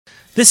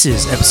This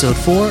is episode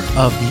 4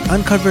 of the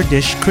Uncover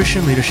Dish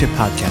Christian Leadership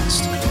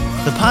Podcast,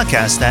 the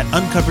podcast that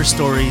uncovers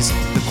stories,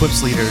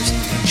 equips leaders,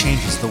 and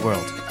changes the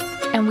world.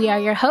 And we are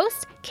your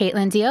hosts,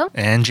 Caitlin Dio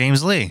and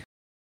James Lee.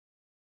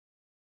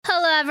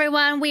 Hello,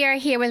 everyone. We are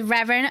here with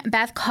Reverend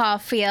Beth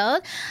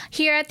Caulfield.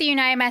 Here at the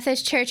United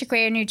Methodist Church of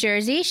Greater New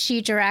Jersey,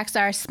 she directs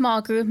our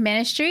small group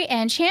ministry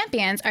and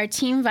champions our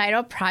Team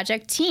Vital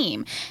project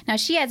team. Now,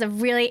 she has a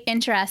really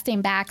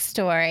interesting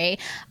backstory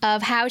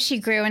of how she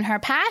grew in her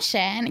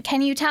passion.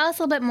 Can you tell us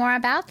a little bit more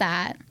about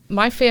that?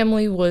 My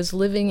family was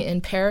living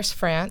in Paris,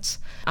 France.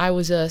 I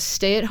was a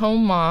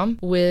stay-at-home mom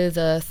with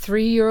a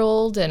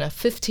 3-year-old and a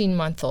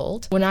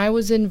 15-month-old when I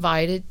was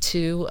invited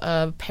to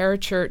a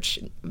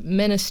parachurch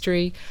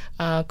ministry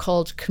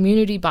called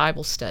Community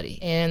Bible Study.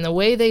 And the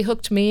way they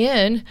hooked me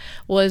in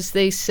was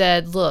they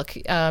said, look,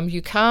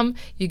 you come,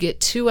 you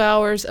get 2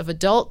 hours of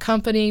adult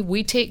company,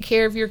 we take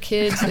care of your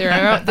kids, their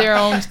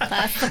own.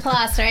 That's the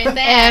plus right there.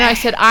 And I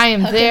said, I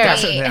am there.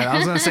 I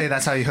was going to say,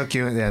 that's how you hook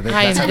you in. Yeah,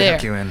 that's how they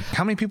hook you in.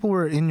 How many people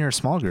were in your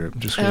small group?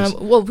 Just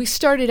well, we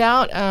started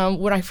out,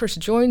 when I first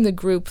joined the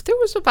group, there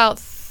was about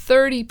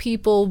 30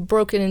 people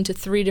broken into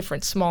 3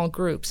 different small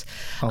groups.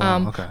 Oh,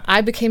 wow. Okay.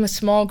 I became a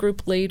small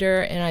group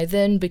leader, and I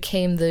then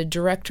became the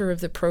director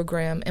of the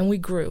program, and we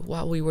grew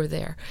while we were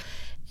there.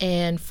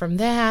 And from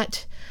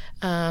that,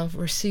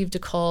 received a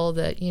call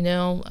that,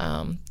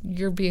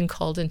 you're being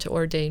called into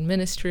ordained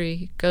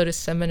ministry, go to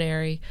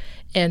seminary,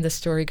 and the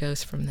story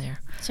goes from there.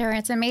 Sure,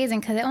 it's amazing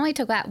because it only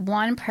took that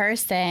one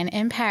person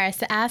in Paris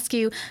to ask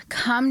you,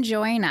 come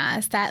join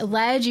us, that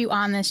led you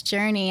on this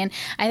journey. And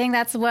I think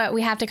that's what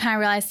we have to kind of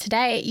realize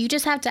today. You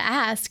just have to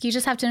ask. You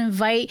just have to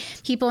invite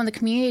people in the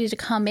community to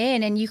come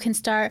in, and you can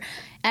start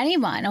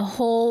anyone a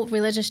whole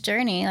religious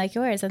journey like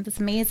yours. And that's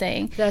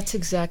amazing. That's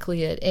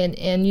exactly it. And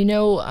and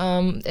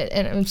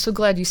I'm so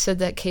glad you said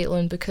that,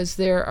 Caitlin, because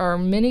there are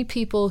many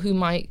people who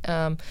might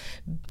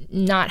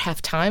not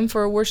have time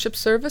for a worship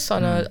service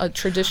on a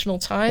traditional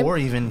time. Or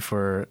even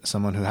for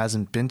someone who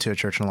hasn't been to a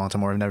church in a long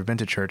time or have never been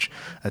to church,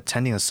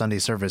 attending a Sunday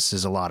service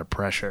is a lot of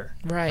pressure.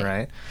 Right.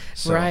 Right?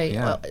 So, right.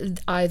 Yeah. Well,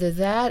 either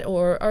that,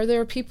 or are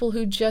there people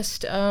who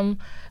just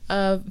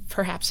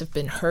perhaps have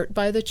been hurt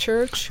by the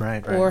church,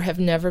 right. or have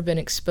never been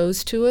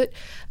exposed to it.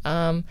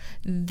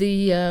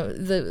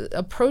 The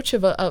approach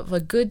of a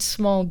good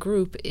small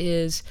group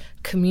is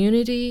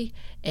community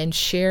and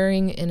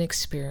sharing an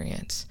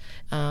experience.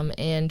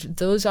 And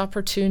those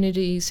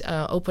opportunities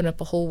open up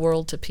a whole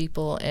world to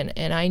people.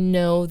 And I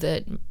know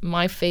that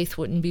my faith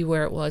wouldn't be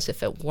where it was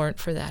if it weren't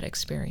for that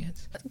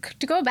experience.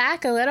 To go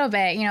back a little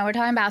bit, we're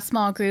talking about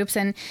small groups.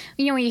 And,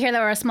 when you hear that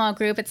we're a small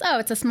group, it's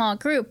a small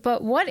group.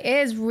 But what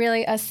is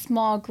really a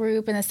small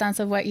group in the sense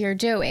of what you're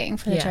doing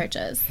for the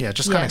churches? Yeah,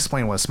 just kind of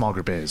explain what a small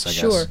group is, I guess.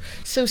 Sure.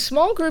 So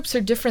small groups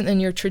are different than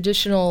your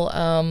traditional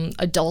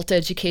adult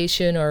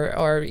education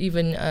or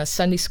even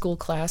Sunday school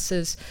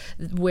classes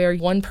where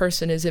one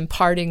person is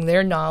imparting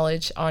their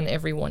knowledge on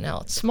everyone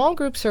else. Small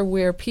groups are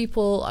where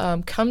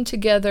people come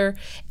together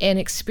and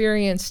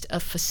experience a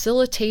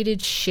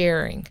facilitated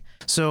sharing.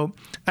 So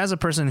as a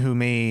person who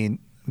may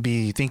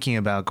be thinking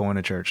about going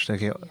to church,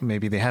 okay,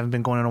 maybe they haven't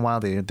been going in a while,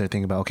 they're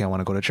thinking about, okay, I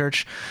want to go to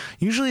church.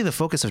 Usually the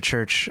focus of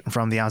church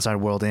from the outside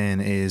world in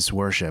is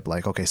worship.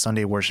 Like, okay,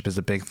 Sunday worship is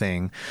a big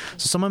thing.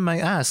 So someone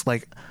might ask,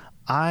 like,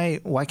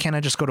 why can't I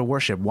just go to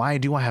worship? Why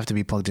do I have to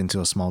be plugged into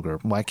a small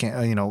group? Why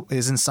can't,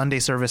 isn't Sunday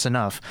service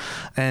enough?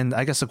 And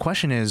I guess the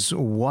question is,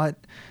 what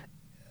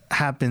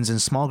happens in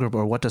small group,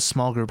 or what does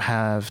small group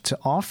have to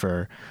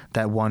offer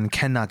that one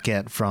cannot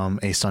get from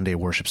a Sunday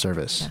worship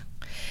service?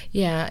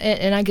 Yeah,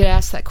 and I get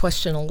asked that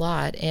question a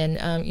lot,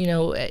 and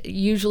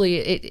usually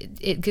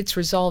it gets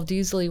resolved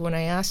easily when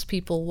I ask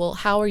people, well,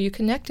 how are you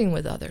connecting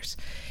with others?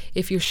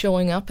 If you're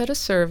showing up at a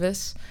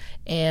service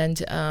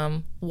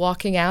and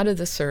walking out of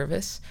the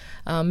service,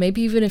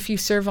 maybe even if you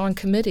serve on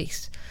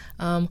committees,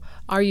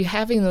 are you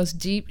having those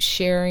deep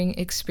sharing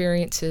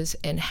experiences,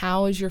 and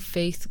how is your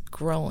faith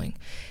growing?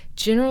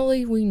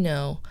 Generally, we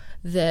know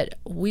that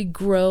we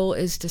grow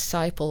as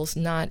disciples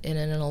not in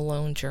an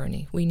alone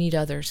journey. We need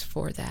others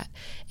for that,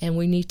 and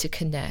we need to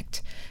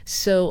connect.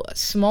 So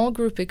small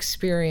group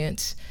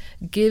experience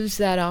gives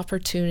that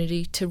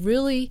opportunity to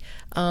really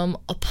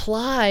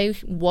apply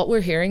what we're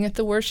hearing at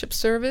the worship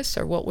service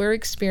or what we're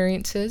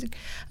experiencing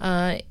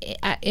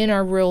in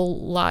our real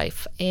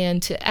life,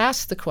 and to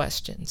ask the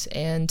questions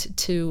and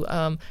to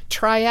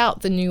try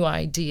out the new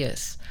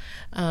ideas.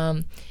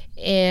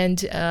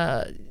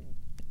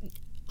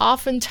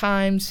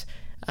 Oftentimes,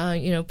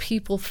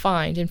 people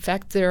find, in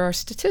fact, there are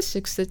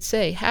statistics that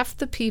say half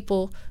the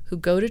people who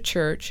go to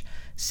church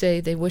say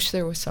they wish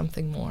there was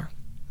something more.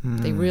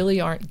 They really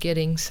aren't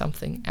getting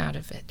something out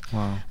of it.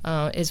 Wow.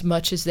 As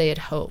much as they had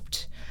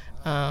hoped.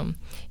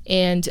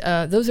 And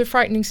those are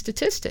frightening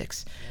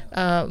statistics.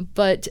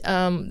 But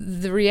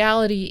the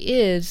reality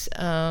is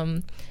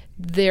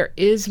there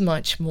is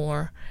much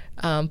more,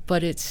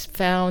 but it's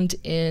found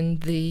in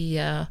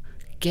the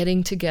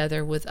getting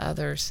together with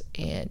others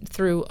and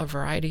through a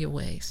variety of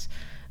ways,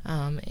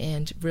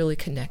 and really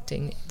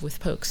connecting with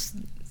folks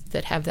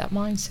that have that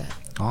mindset.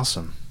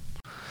 Awesome.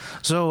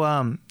 So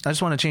I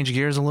just want to change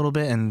gears a little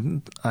bit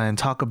and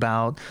talk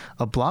about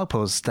a blog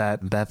post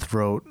that Beth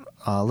wrote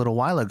a little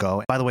while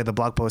ago. By the way, the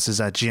blog post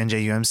is at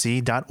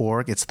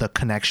gnjumc.org. It's The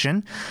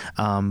Connection.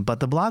 But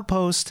the blog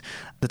post,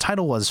 the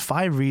title was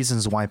 5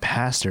 Reasons Why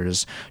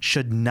Pastors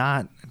Should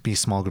Not Be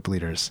Small Group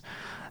Leaders.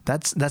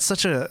 That's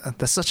such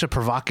a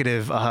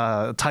provocative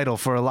title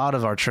for a lot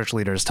of our church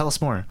leaders. Tell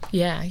us more.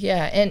 Yeah,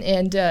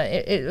 and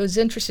it was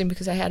interesting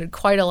because I had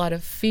quite a lot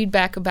of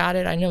feedback about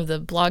it. I know the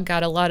blog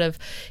got a lot of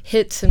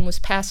hits and was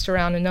passed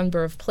around a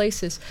number of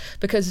places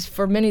because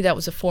for many that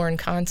was a foreign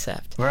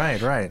concept.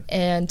 Right.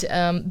 And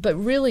but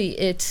really,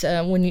 it's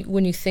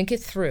when you think it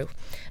through,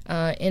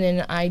 in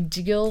an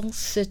ideal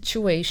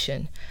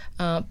situation.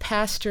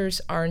 Pastors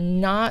are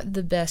not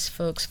the best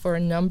folks for a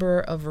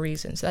number of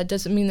reasons. That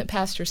doesn't mean that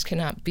pastors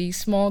cannot be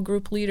small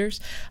group leaders.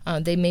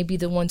 They may be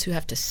the ones who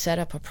have to set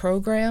up a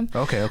program.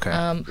 Okay.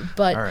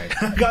 But all right,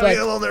 got me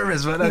a little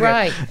nervous, but okay.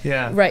 Right,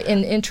 yeah, right,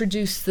 and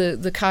introduce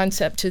the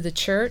concept to the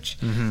church.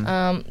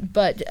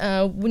 But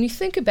when you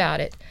think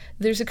about it,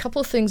 there's a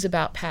couple of things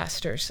about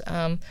pastors.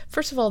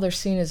 First of all, they're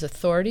seen as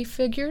authority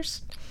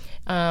figures.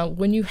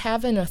 When you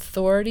have an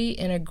authority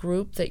in a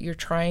group that you're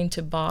trying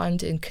to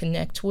bond and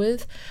connect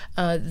with,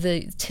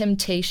 the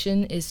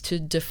temptation is to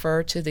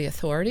defer to the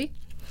authority.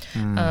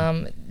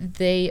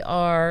 They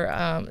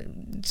are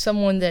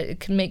someone that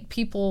can make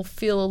people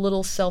feel a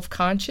little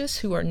self-conscious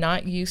who are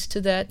not used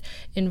to that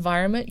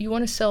environment. You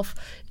want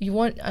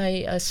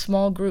a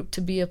small group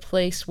to be a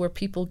place where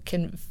people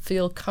can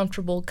feel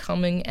comfortable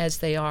coming as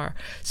they are.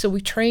 So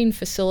we train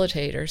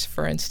facilitators,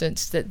 for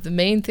instance, that the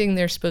main thing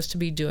they're supposed to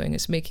be doing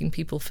is making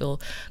people feel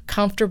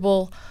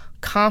comfortable,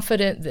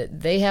 confident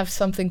that they have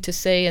something to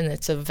say and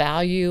it's of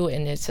value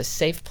and it's a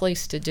safe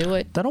place to do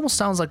it. That almost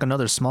sounds like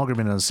another small group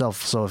in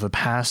itself. So if a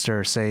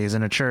pastor, say, is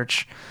in a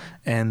church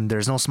and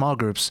there's no small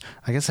groups,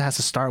 I guess it has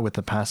to start with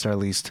the pastor at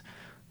least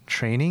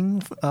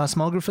training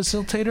small group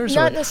facilitators?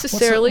 Not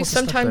necessarily. What's the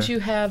Sometimes you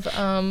have,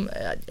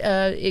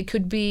 it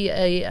could be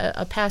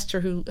a pastor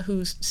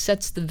who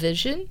sets the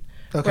vision,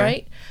 okay,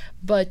 right?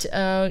 But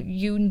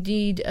you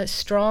need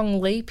strong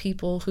lay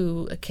people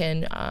who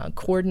can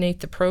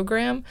coordinate the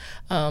program,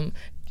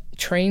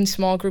 train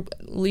small group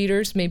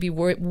leaders, maybe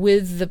work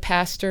with the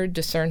pastor,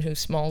 discern who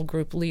small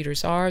group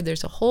leaders are.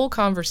 There's a whole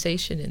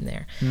conversation in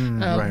there.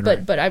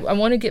 But I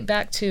want to get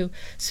back to,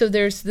 so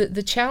there's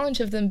the challenge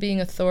of them being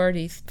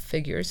authority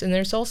figures, and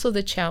there's also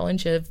the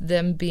challenge of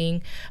them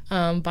being,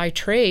 by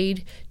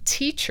trade,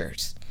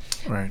 teachers.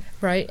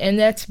 Right. And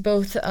that's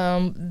both,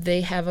 they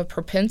have a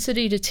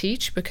propensity to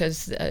teach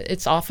because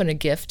it's often a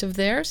gift of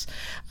theirs,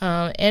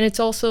 and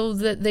it's also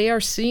that they are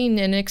seen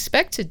and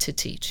expected to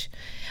teach.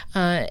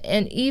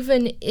 And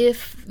even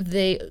if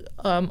they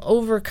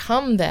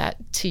overcome that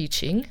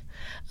teaching,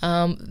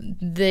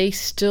 they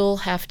still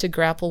have to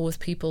grapple with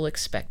people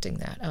expecting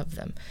that of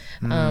them.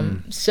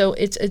 So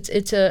it's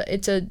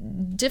a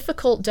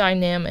difficult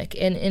dynamic,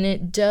 and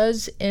it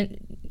does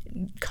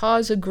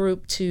cause a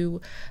group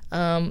to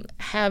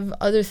have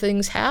other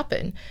things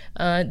happen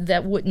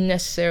that wouldn't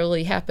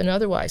necessarily happen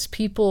otherwise.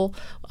 People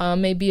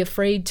may be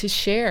afraid to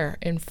share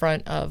in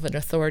front of an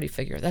authority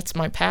figure. That's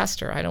my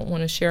pastor. I don't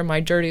want to share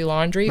my dirty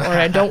laundry, or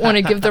I don't want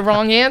to give the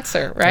wrong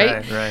answer,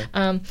 right?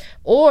 Right.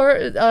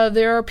 Or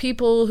there are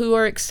people who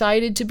are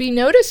excited to be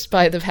noticed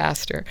by the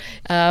pastor,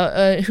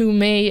 who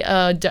may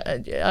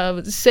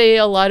say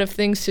a lot of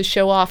things to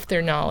show off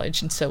their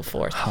knowledge and so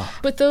forth.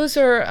 But those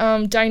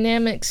are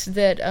dynamics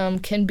that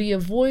can be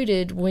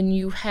avoided when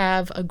you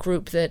have a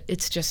group that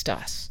it's just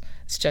us.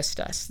 It's just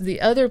us.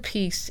 The other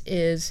piece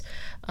is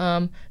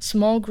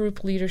small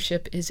group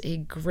leadership is a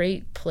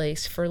great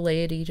place for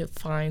laity to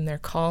find their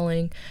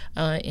calling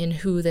in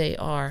who they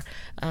are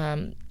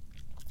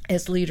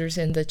as leaders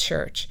in the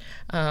church.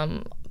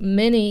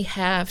 Many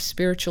have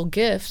spiritual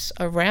gifts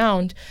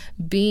around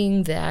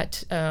being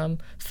that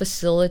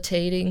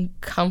facilitating,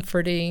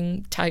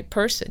 comforting type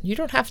person. You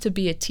don't have to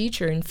be a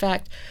teacher. In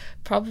fact,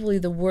 probably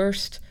the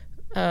worst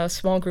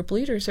small group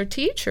leaders are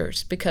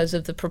teachers because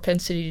of the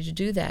propensity to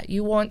do that.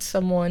 You want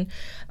someone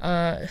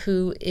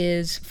who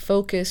is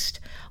focused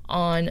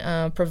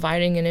on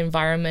providing an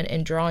environment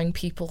and drawing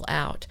people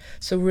out.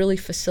 So really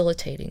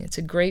facilitating. It's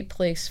a great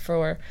place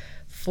for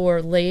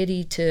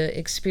laity to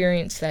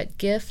experience that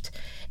gift.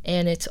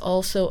 And it's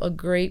also a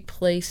great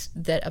place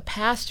that a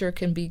pastor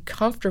can be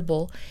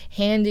comfortable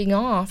handing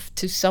off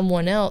to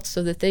someone else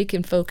so that they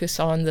can focus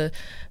on the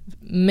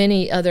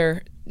many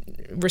other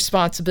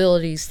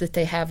responsibilities that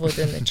they have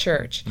within the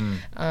church.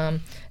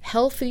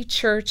 Healthy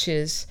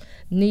churches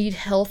need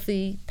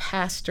healthy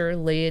pastor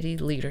laity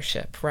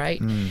leadership,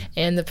 right?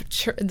 And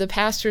the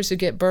pastors who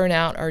get burnt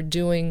out are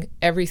doing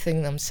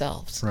everything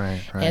themselves.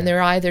 Right. And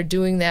they're either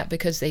doing that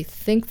because they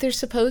think they're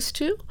supposed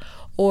to,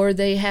 or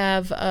they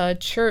have a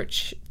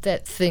church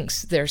that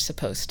thinks they're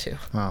supposed to,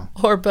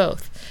 or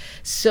both.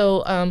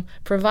 So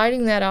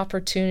providing that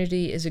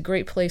opportunity is a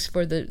great place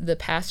for the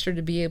pastor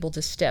to be able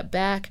to step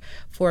back,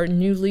 for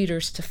new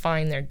leaders to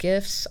find their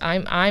gifts.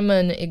 I'm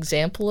an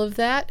example of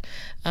that.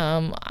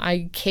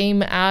 I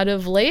came out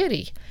of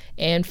laity,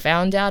 and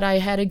found out I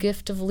had a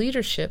gift of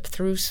leadership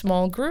through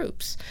small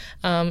groups.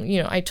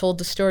 I told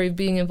the story of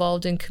being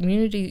involved in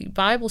community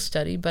Bible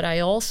study, but I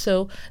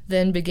also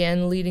then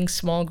began leading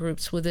small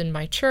groups within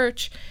my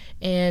church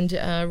and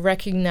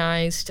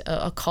recognized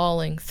a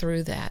calling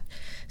through that.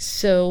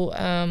 So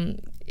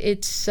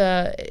it's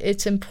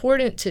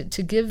important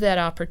to give that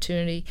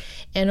opportunity.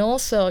 And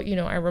also,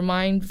 I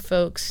remind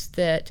folks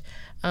that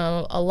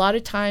a lot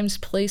of times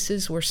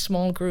places where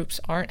small groups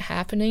aren't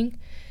happening,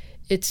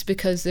 it's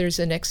because there's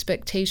an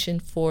expectation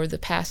for the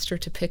pastor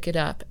to pick it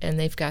up, and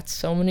they've got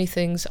so many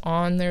things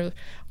on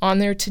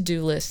their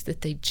to-do list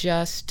that they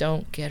just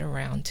don't get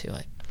around to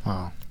it.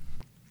 Wow.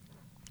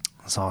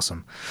 That's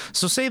awesome.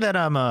 So say that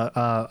I'm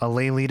a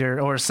lay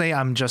leader, or say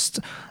I'm just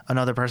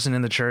another person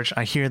in the church.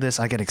 I hear this,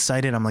 I get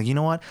excited. I'm like, you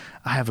know what?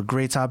 I have a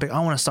great topic. I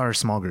want to start a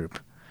small group,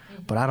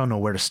 but I don't know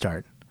where to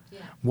start.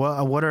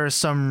 What are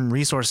some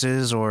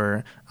resources,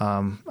 or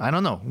I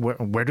don't know,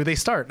 where do they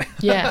start?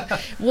 Yeah,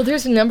 well,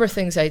 there's a number of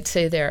things I'd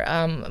say there.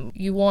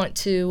 You want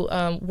to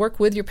work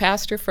with your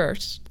pastor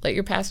first. Let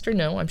your pastor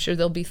know. I'm sure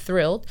they'll be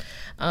thrilled.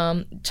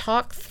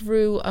 Talk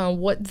through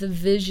what the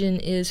vision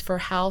is for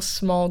how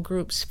small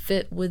groups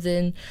fit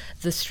within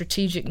the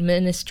strategic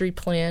ministry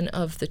plan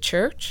of the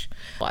church.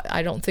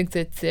 I don't think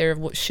that there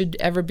should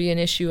ever be an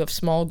issue of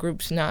small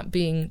groups not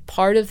being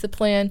part of the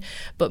plan,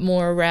 but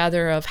more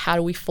rather of how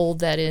do we fold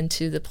that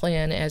into the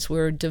plan as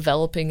we're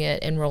developing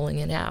it and rolling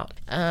it out.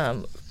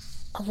 A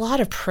lot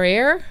of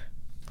prayer.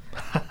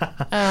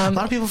 A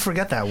lot of people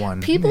forget that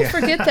one. People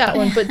forget that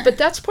one, but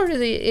that's part of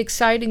the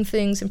exciting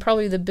things, and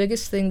probably the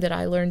biggest thing that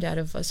I learned out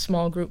of a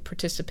small group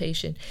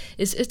participation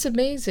is it's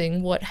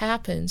amazing what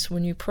happens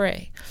when you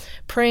pray.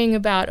 Praying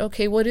about,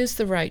 okay, what is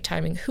the right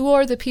timing? Who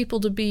are the people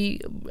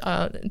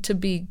to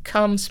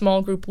become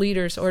small group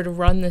leaders or to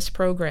run this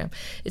program?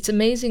 It's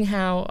amazing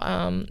how,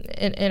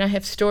 and I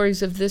have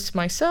stories of this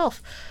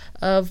myself,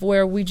 of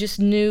where we just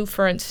knew,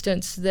 for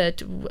instance,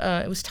 that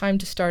it was time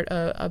to start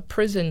a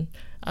prison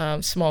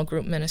small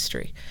group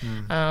ministry.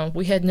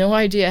 We had no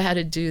idea how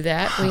to do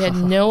that. We had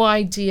no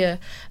idea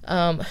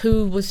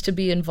who was to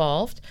be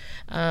involved.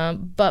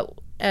 But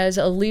as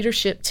a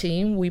leadership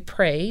team, we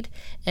prayed.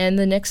 And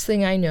the next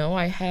thing I know,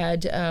 I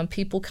had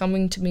people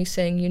coming to me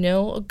saying,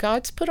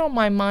 God's put on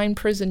my mind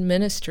prison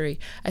ministry.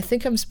 I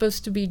think I'm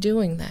supposed to be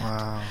doing that.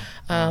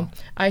 Wow.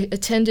 I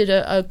attended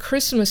a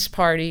Christmas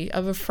party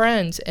of a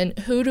friend's, and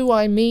who do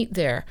I meet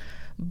there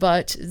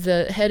but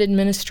the head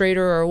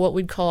administrator, or what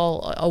we'd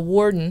call a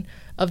warden,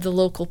 of the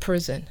local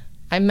prison.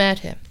 I met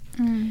him.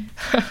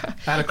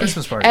 At a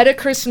Christmas party. At a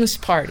Christmas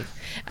party.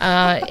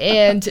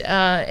 And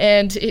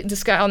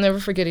this guy, I'll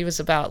never forget, he was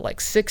about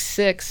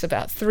 6'6",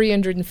 about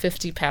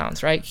 350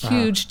 pounds, right?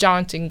 Huge,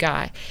 daunting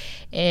guy.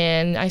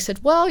 And I said,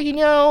 well,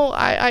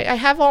 I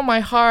have on my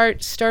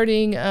heart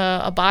starting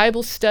a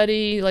Bible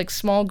study,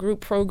 small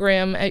group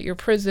program at your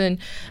prison.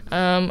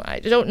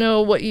 I don't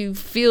know what you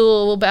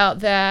feel about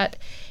that.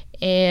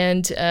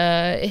 And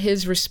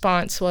his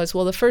response was,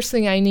 well, the first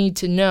thing I need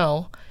to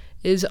know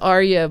is,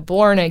 are you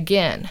born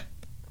again?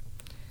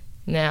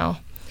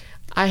 Now,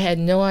 I had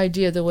no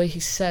idea the way he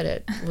said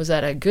it. Was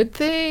that a good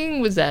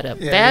thing? Was that a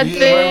bad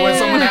thing? When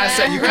someone asks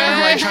that, you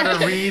kind of try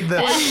to read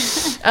the...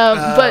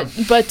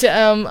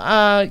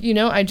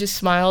 I just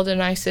smiled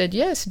and I said,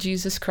 yes,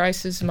 Jesus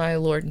Christ is my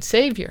Lord and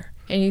Savior.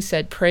 And he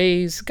said,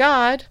 praise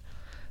God,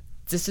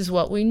 this is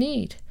what we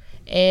need.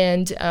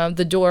 And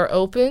the door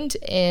opened,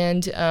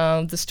 and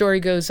the story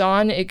goes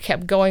on. It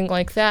kept going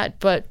like that,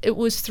 but it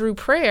was through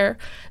prayer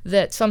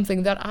that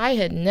something that I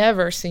had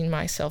never seen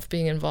myself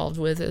being involved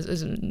with,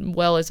 as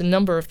well as a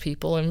number of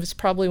people, and was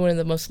probably one of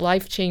the most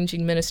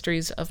life-changing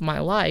ministries of my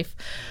life,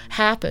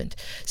 happened.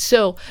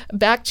 So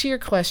back to your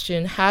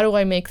question, how do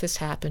I make this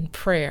happen?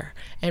 Prayer,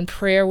 and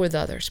prayer with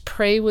others.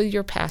 Pray with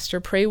your pastor.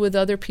 Pray with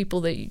other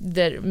people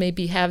that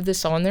maybe have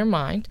this on their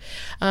mind.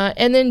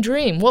 And then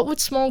dream. What would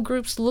small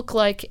groups look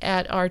like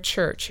at our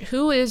church?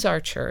 Who is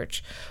our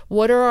church?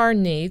 What are our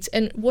needs?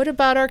 And what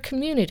about our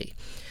community?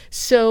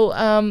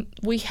 So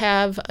we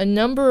have a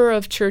number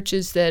of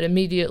churches that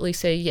immediately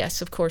say, yes,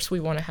 of course,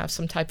 we want to have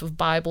some type of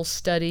Bible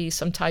study,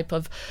 some type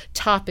of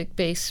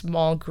topic-based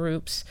small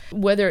groups.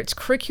 Whether it's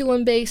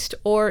curriculum-based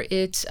or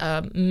it's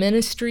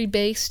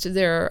ministry-based,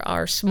 there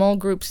are small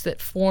groups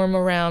that form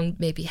around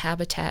maybe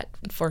Habitat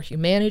for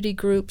Humanity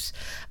groups,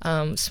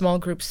 small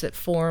groups that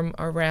form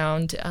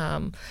around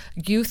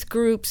youth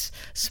groups,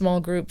 small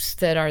groups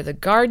that are the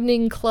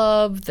gardening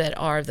club, that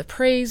are the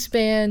praise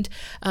band,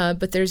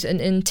 but there's an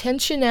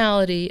intentionality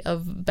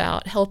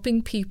about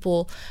helping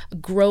people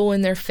grow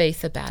in their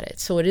faith about it.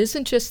 So it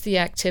isn't just the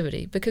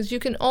activity, because you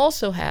can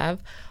also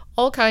have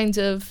all kinds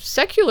of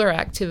secular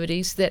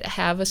activities that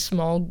have a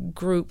small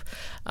group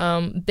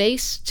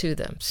base to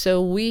them.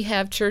 So we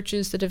have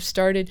churches that have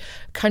started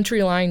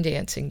country line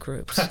dancing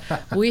groups.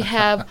 We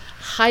have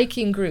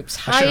hiking groups,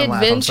 high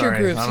adventure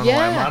groups.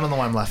 I don't know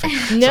why I'm laughing.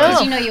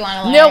 No, you know you want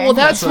to learn. No, well,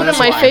 that's one of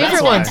my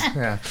favorite ones.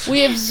 Yeah.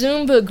 We have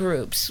Zumba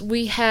groups.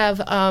 We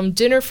have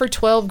Dinner for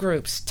 12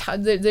 groups.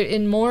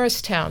 In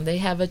Morristown, they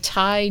have a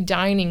Thai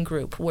dining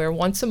group where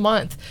once a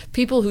month,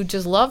 people who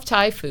just love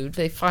Thai food,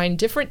 they find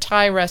different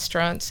Thai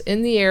restaurants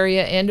in the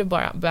area and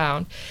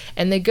abound,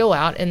 and they go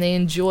out and they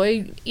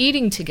enjoy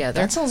eating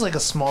together. That sounds like a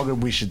small group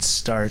we should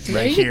start There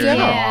right you here go.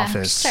 in our Yeah,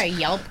 office. start a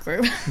Yelp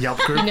group. Yelp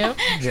group? You know?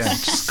 Yeah,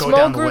 just go Small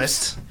down the groups-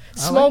 list. I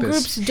Small like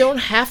this. groups don't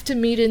have to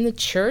meet in the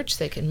church.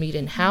 They can meet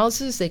in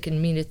houses. They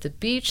can meet at the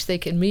beach. They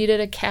can meet at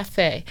a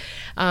cafe.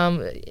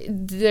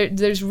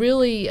 There's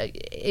really,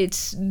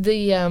 it's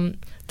the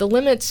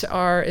limits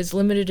are as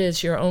limited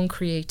as your own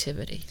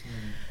creativity.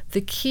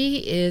 The key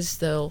is,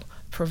 though,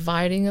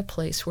 providing a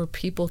place where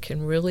people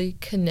can really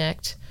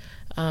connect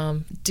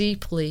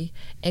deeply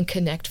and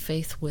connect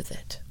faith with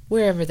it,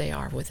 wherever they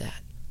are with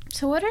that.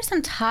 So what are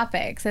some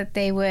topics that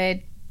they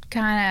would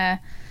kind of,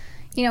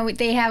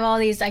 they have all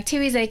these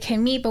activities they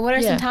can meet, but what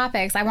are some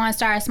topics? I want to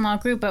start a small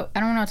group, but I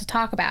don't know what to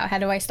talk about. How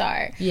do I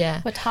start?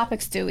 Yeah. What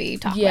topics do we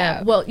talk about?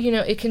 Yeah, well,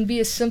 it can be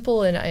as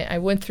simple, and I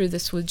went through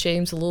this with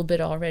James a little bit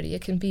already.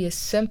 It can be as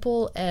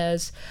simple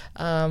as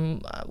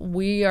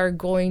we are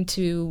going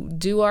to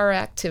do our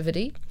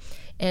activity,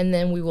 and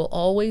then we will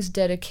always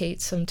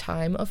dedicate some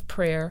time of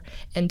prayer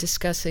and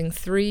discussing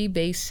 3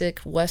 basic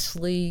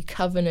Wesley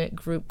Covenant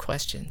group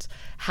questions.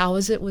 How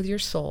is it with your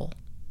soul?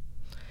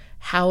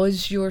 How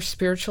is your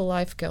spiritual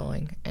life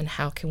going? And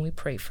how can we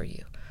pray for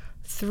you?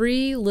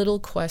 3 little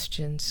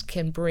questions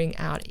can bring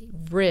out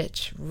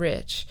rich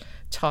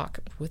talk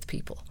with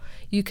people.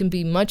 You can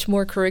be much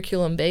more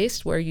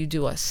curriculum-based, where you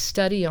do a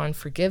study on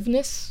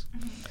forgiveness,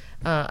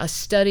 a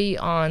study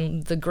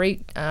on the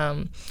great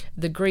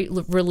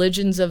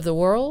religions of the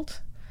world,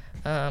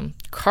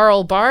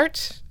 Karl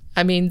Barth.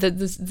 I mean,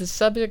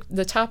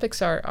 the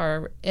topics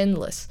are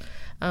endless.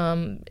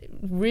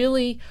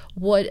 Really,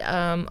 what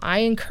I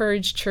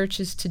encourage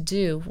churches to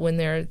do when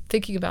they're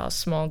thinking about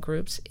small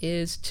groups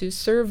is to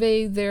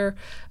survey their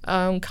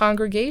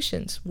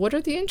congregations. What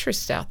are the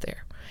interests out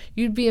there?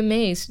 You'd be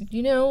amazed.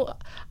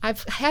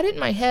 I've had it in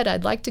my head,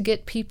 I'd like to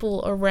get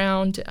people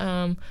around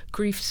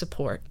grief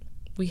support.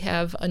 We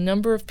have a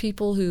number of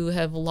people who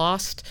have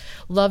lost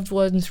loved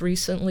ones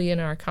recently in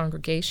our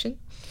congregation.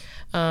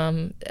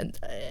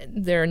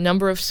 There are a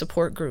number of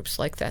support groups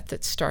like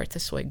that start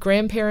this way.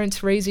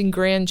 Grandparents raising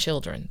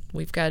grandchildren.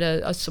 We've got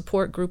a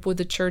support group with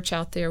the church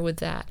out there with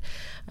that.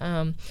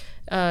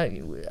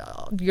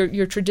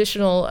 Your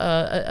traditional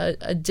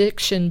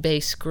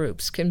addiction-based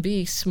groups can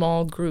be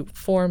small group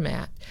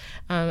format.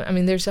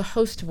 There's a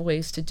host of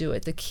ways to do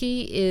it. The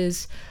key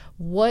is,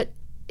 what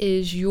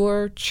is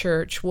your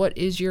church, what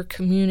is your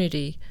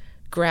community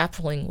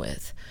grappling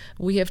with?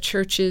 We have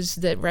churches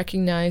that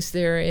recognize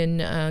they're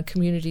in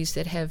communities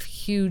that have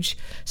huge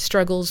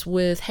struggles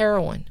with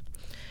heroin.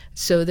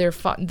 So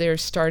they're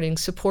starting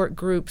support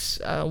groups,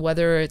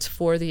 whether it's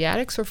for the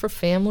addicts or for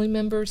family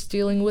members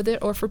dealing with it,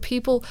 or for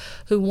people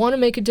who want to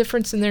make a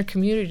difference in their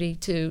community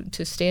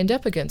to stand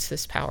up against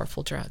this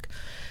powerful drug.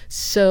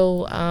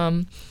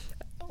 So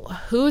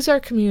who's our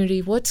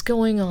community? What's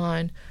going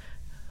on?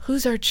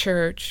 Who's our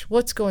church?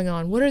 What's going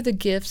on? What are the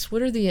gifts?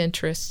 What are the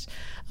interests?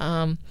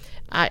 I'm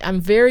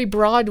very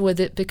broad with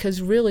it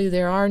because really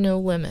there are no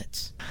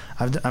limits.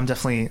 I'm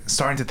definitely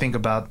starting to think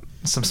about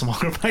some small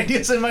group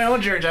ideas in my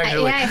own church,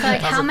 actually. I feel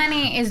like how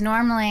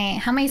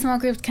many small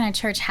groups can a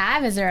church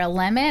have? Is there a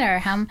limit, or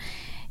how?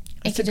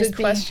 It's a good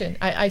question.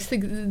 I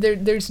think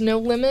there's no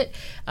limit.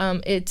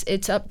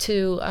 It's up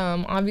to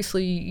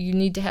obviously you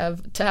need to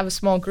have a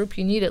small group.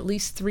 You need at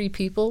least 3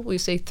 people. We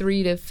say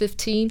 3 to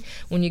 15.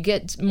 When you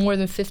get more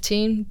than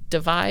 15,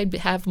 divide,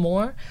 have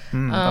more.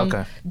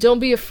 Okay. Don't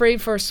be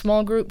afraid for a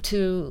small group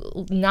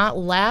to not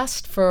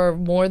last for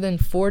more than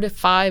 4 to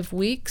 5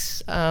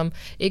 weeks.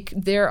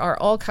 There are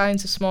all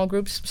kinds of small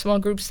groups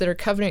that are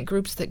covenant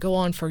groups that go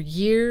on for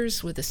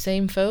years with the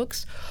same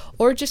folks,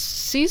 or just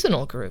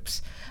seasonal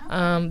groups.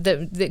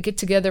 That get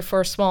together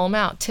for a small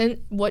amount.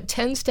 What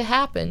tends to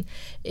happen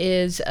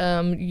is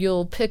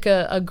you'll pick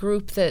a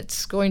group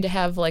that's going to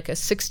have like a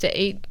 6 to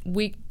 8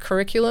 week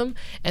curriculum,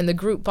 and the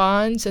group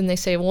bonds, and they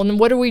say, well, then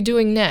what are we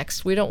doing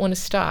next? We don't want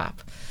to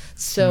stop.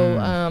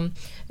 So,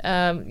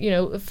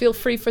 feel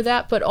free for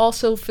that, but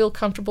also feel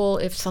comfortable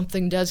if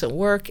something doesn't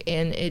work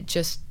and it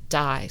just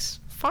dies.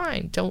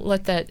 Fine. Don't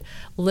let that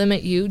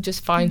limit you.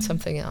 Just find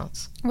something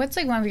else. What's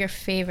like one of your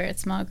favorite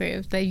small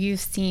groups that you've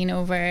seen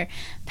over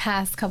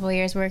past couple of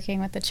years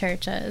working with the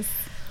churches?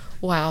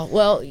 Wow.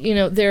 Well,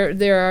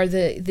 there are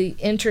the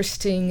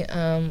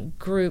interesting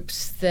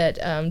groups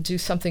that do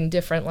something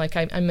different. Like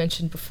I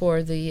mentioned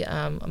before, the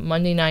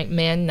Monday Night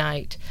Man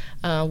Night,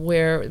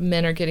 where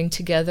men are getting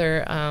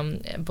together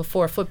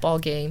before a football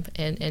game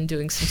and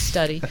doing some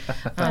study.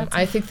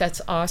 I think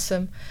that's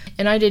awesome.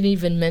 And I didn't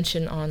even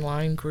mention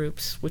online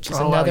groups, which is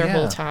another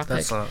whole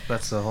topic.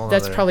 That's a whole.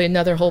 That's probably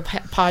another whole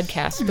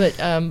podcast. But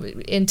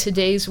in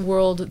today's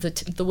world,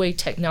 the way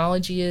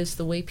technology is,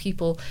 the way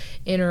people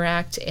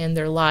interact, and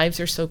their lives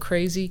are so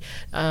crazy,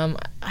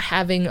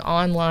 having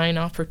online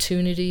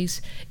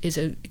opportunities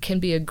can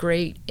be a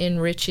great,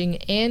 enriching,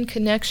 and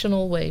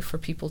connectional way for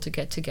people to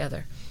get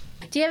together.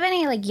 Do you have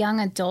any young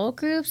adult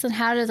groups, and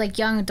how does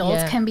young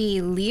adults can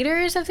be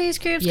leaders of these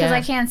groups? Because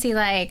I can't see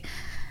an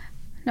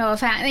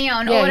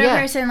older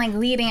person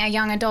leading a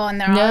young adult,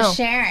 and they're all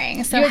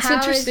sharing. So it's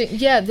interesting.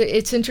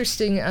 It's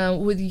interesting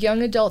with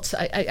young adults.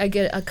 I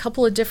get a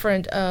couple of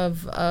different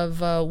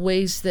of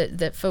ways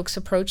that folks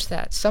approach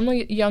that. Some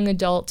young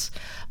adults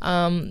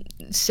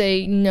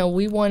say, no,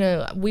 we want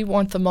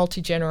the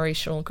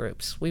multi-generational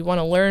groups. We want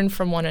to learn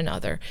from one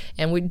another,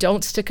 and we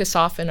don't stick us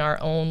off in our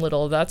own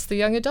little. That's the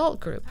young adult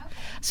group. Okay.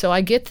 So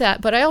I get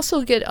that, but I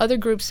also get other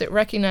groups that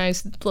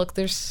recognize, look,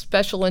 there's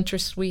special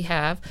interests we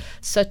have,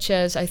 such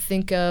as I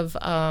think of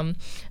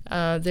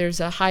there's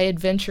a high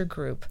adventure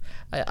group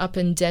up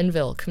in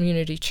Denville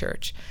Community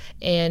Church,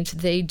 and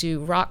they do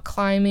rock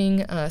climbing,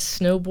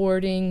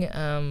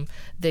 snowboarding,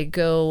 they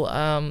go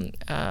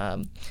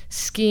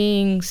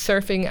skiing,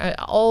 surfing,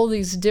 all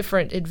these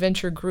different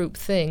adventure group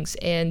things,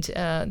 and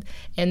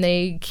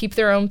they keep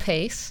their own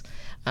pace.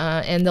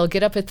 And they'll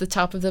get up at the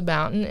top of the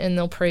mountain and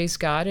they'll praise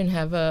God and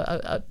have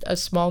a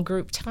small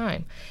group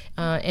time.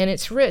 And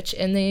it's rich.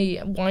 And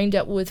they wind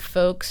up with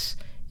folks,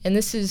 and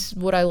this is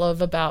what I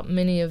love about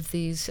many of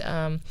these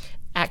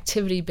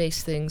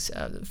activity-based things.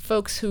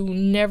 Folks who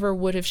never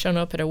would have shown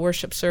up at a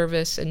worship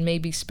service, and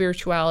maybe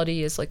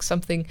spirituality is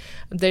something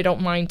they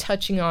don't mind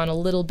touching on a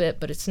little bit,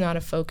 but it's not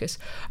a focus,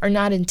 are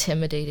not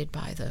intimidated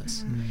by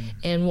those. Mm-hmm.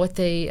 And what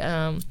they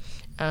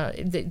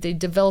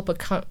develop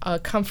a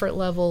comfort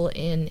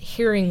in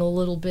hearing a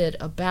little bit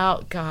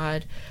about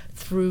God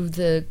through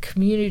the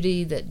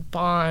community that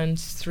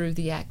bonds through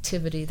the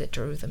activity that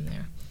drove them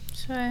there.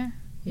 Sure.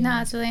 Yeah.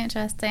 No, it's really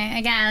interesting.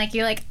 Again,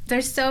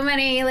 there's so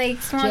many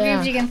small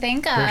groups you can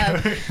think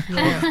of.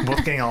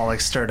 Both getting all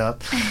stirred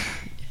up.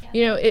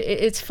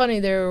 It's funny.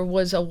 There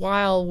was a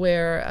while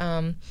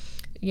where,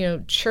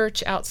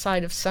 church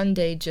outside of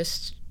Sunday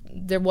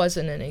there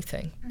wasn't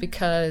anything,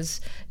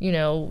 because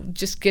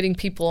just getting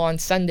people on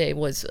Sunday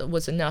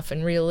was enough,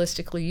 and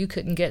realistically you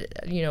couldn't get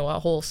a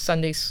whole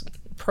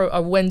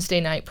a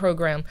Wednesday night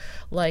program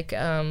like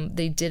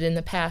they did in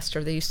the past,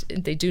 or they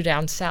do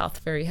down south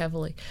very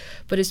heavily.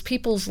 But as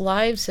people's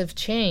lives have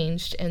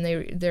changed and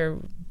they're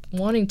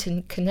wanting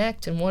to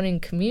connect and wanting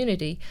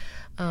community,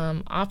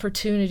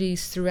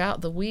 opportunities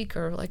throughout the week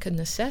are like a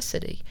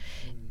necessity.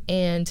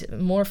 And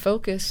more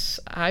focus,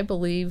 I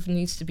believe,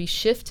 needs to be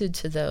shifted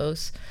to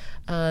those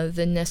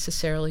than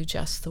necessarily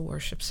just the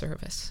worship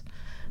service.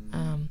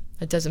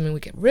 That doesn't mean we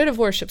get rid of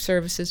worship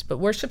services, but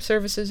worship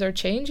services are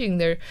changing.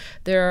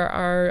 There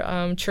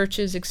are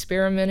churches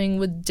experimenting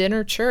with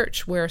dinner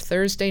church, where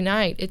Thursday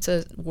night it's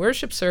a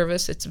worship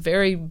service. It's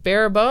very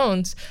bare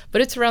bones,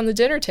 but it's around the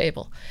dinner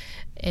table.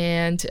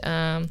 And,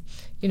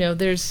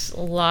 there's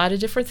a lot of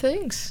different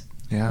things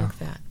like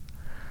that.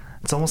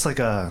 It's almost like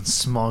a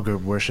small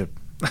group worship.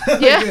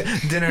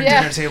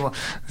 dinner table,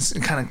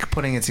 kind of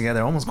putting it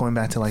together, almost going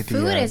back to the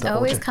food is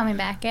always coming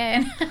back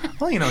in.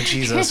 Well,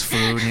 Jesus,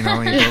 food, he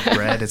broke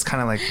bread. It's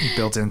kind of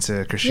built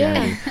into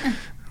Christianity.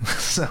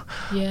 So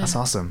that's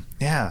awesome.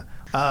 Yeah.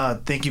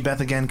 Thank you,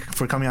 Beth, again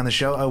for coming on the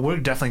show. We're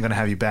definitely going to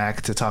have you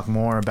back to talk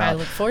more about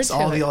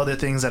all the other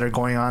things that are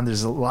going on.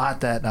 There's a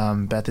lot that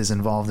Beth is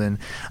involved in.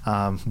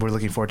 We're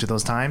looking forward to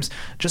those times.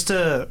 Just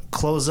to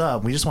close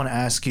up, we just want to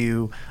ask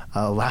you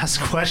a last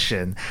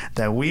question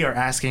that we are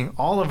asking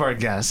all of our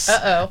guests.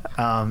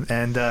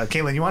 And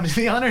Caitlin, you want to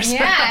do the honors?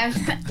 Yeah.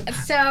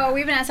 So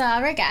we've been asking all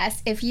of our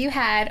guests, if you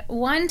had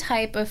one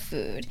type of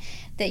food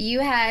that you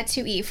had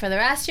to eat for the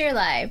rest of your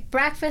life,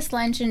 breakfast,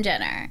 lunch, and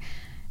dinner,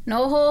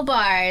 no whole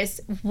bars,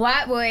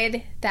 what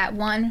would that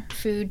one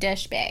food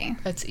dish be?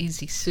 That's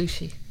easy.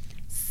 Sushi.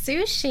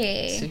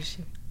 Sushi.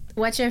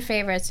 What's your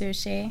favorite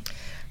sushi?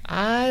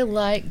 I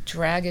like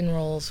dragon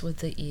rolls with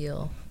the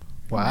eel.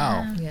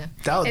 Wow. Yeah.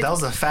 That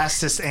was the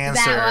fastest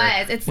answer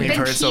we've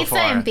heard so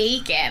far. It's been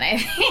pizza and bacon, I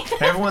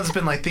think. Everyone's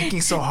been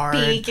thinking so hard.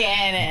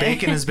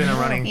 Bacon has been a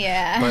running.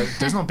 Yeah. But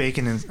there's no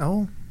bacon in.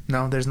 Oh,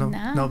 no, there's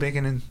no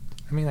bacon in.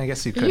 I mean, I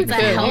guess you could. It's a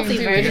healthy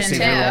version, too. I guess you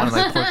could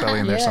want pork belly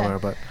in there somewhere,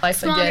 but...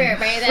 Small group,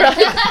 right there.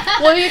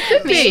 Well, you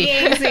could be.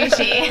 Making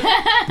sushi.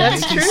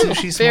 That's true.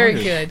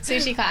 Very good.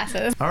 Sushi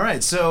classes. All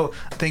right, so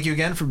thank you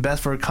again,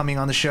 Beth, for coming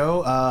on the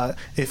show.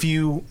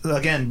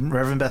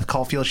 Reverend Beth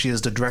Caulfield, she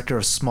is the Director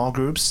of Small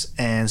Groups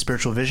and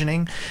Spiritual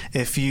Visioning.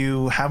 If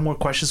you have more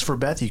questions for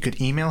Beth, you could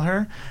email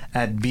her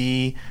at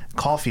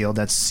bcaulfield,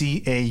 that's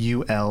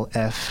CAULFIELD,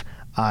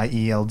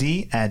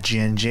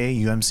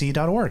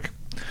 @gnjumc.org.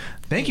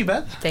 Thank you,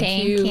 Beth.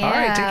 Thank you. All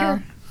right, take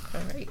care.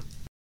 All right.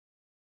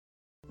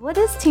 What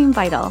is Team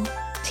Vital?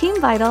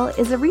 Team Vital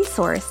is a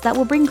resource that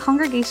will bring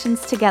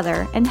congregations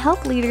together and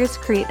help leaders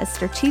create a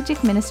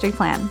strategic ministry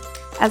plan.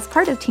 As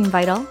part of Team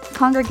Vital,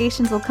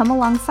 congregations will come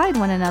alongside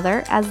one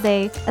another as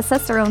they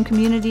assess their own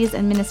communities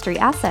and ministry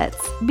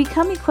assets,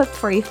 become equipped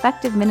for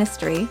effective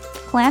ministry,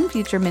 plan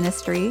future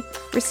ministry,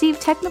 receive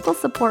technical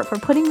support for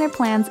putting their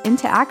plans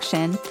into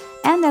action,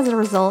 and as a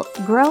result,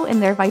 grow in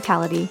their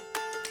vitality.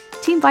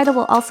 Team Vital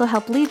will also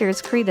help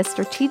leaders create a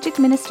strategic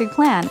ministry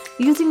plan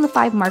using the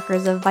 5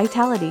 markers of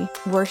vitality: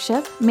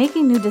 worship,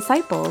 making new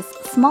disciples,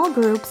 small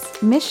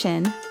groups,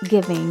 mission,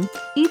 giving.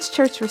 Each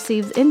church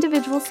receives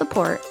individual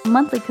support,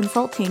 monthly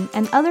consulting,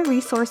 and other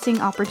resourcing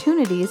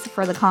opportunities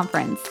for the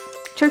conference.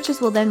 Churches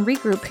will then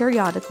regroup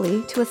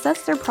periodically to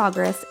assess their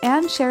progress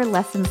and share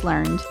lessons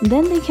learned.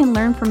 Then they can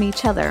learn from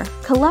each other,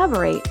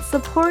 collaborate,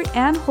 support,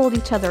 and hold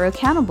each other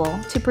accountable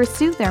to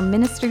pursue their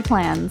ministry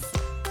plans.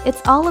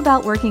 It's all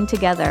about working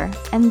together,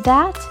 and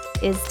that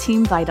is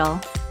Team Vital.